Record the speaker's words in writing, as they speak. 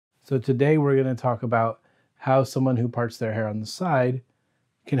So today we're going to talk about how someone who parts their hair on the side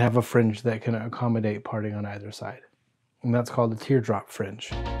can have a fringe that can accommodate parting on either side. And that's called a teardrop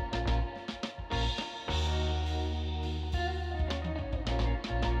fringe.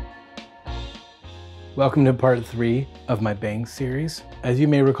 Welcome to part 3 of my bangs series. As you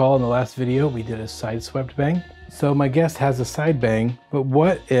may recall, in the last video we did a side swept bang. So my guest has a side bang, but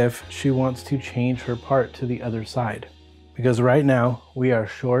what if she wants to change her part to the other side? Because right now we are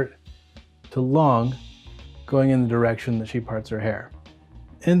short to long, going in the direction that she parts her hair.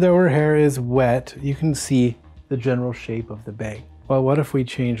 And though her hair is wet, you can see the general shape of the bang. Well, what if we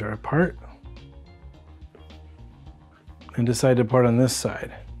change our part and decide to part on this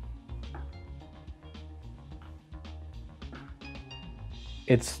side?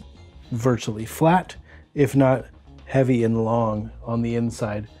 It's virtually flat, if not heavy and long on the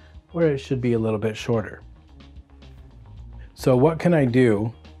inside, where it should be a little bit shorter. So what can I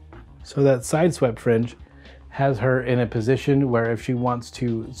do so that side swept fringe has her in a position where if she wants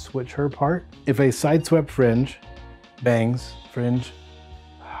to switch her part, if a side swept fringe, bangs, fringe,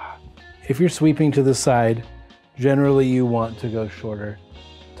 if you're sweeping to the side, generally you want to go shorter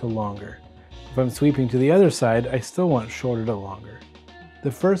to longer. If I'm sweeping to the other side, I still want shorter to longer.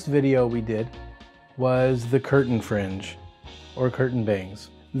 The first video we did was the curtain fringe or curtain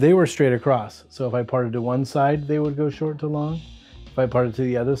bangs. They were straight across. So if I parted to one side, they would go short to long. If I parted to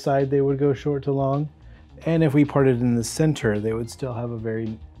the other side, they would go short to long. And if we parted in the center, they would still have a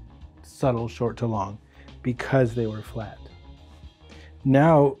very subtle short to long because they were flat.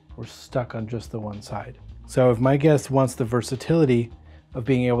 Now we're stuck on just the one side. So if my guest wants the versatility of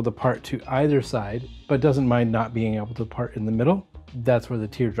being able to part to either side, but doesn't mind not being able to part in the middle, that's where the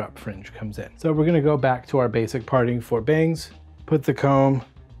teardrop fringe comes in. So we're gonna go back to our basic parting for bangs, put the comb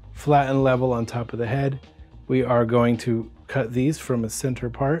flat and level on top of the head. We are going to cut these from a center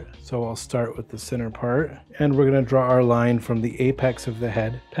part. So I'll start with the center part, and we're gonna draw our line from the apex of the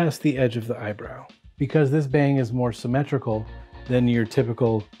head past the edge of the eyebrow. Because this bang is more symmetrical than your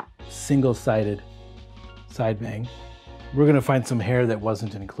typical single-sided side bang, we're gonna find some hair that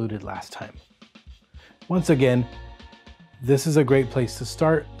wasn't included last time. Once again, this is a great place to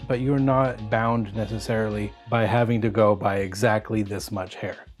start, but you're not bound necessarily by having to go by exactly this much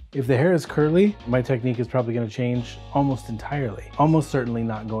hair. If the hair is curly, my technique is probably going to change almost entirely. Almost certainly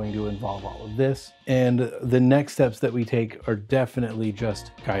not going to involve all of this. And the next steps that we take are definitely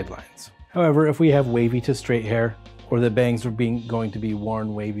just guidelines. However, if we have wavy to straight hair, or the bangs are going to be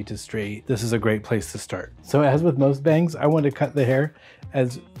worn wavy to straight, this is a great place to start. So as with most bangs, I want to cut the hair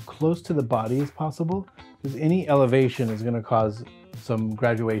as close to the body as possible, because any elevation is going to cause some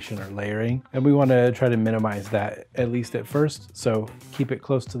graduation or layering, and we want to try to minimize that, at least at first, so keep it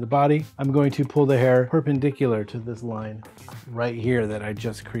close to the body. I'm going to pull the hair perpendicular to this line right here that I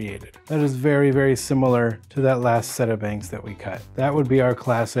just created. That is very, very similar to that last set of bangs that we cut. That would be our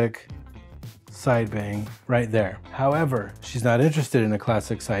classic side bang right there. However, she's not interested in a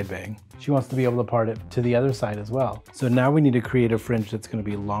classic side bang. She wants to be able to part it to the other side as well. So now we need to create a fringe that's going to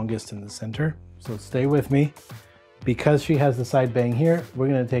be longest in the center. So stay with me. Because she has the side bang here, we're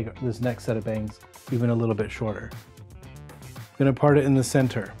going to take this next set of bangs even a little bit shorter. I'm going to part it in the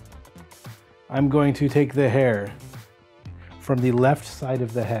center. I'm going to take the hair from the left side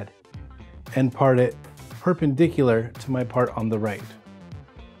of the head and part it perpendicular to my part on the right.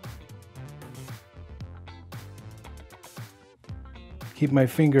 Keep my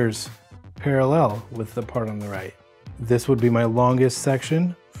fingers parallel with the part on the right. This would be my longest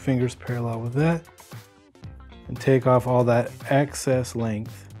section, fingers parallel with that, and take off all that excess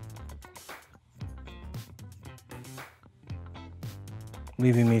length,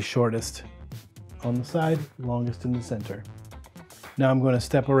 leaving me shortest on the side, longest in the center. Now I'm going to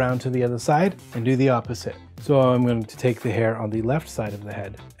step around to the other side and do the opposite. So I'm going to take the hair on the left side of the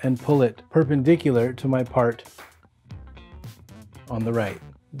head and pull it perpendicular to my part on the right.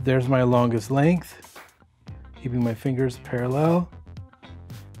 There's my longest length, keeping my fingers parallel.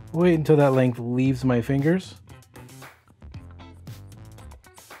 Wait until that length leaves my fingers.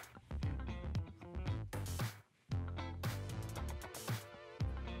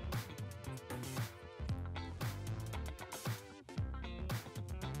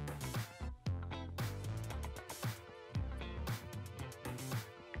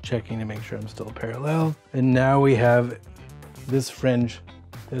 Checking to make sure I'm still parallel. And now we have this fringe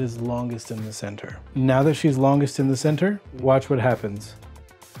that is longest in the center. Now that she's longest in the center, watch what happens.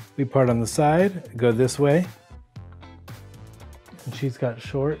 We part on the side, go this way, and she's got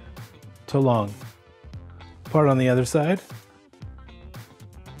short to long. Part on the other side,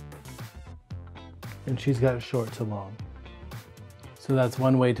 and she's got short to long. So So that's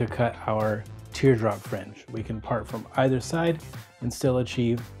one way to cut our teardrop fringe. We can part from either side and still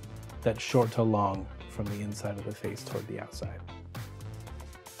achieve that short to long from the inside of the face toward the outside.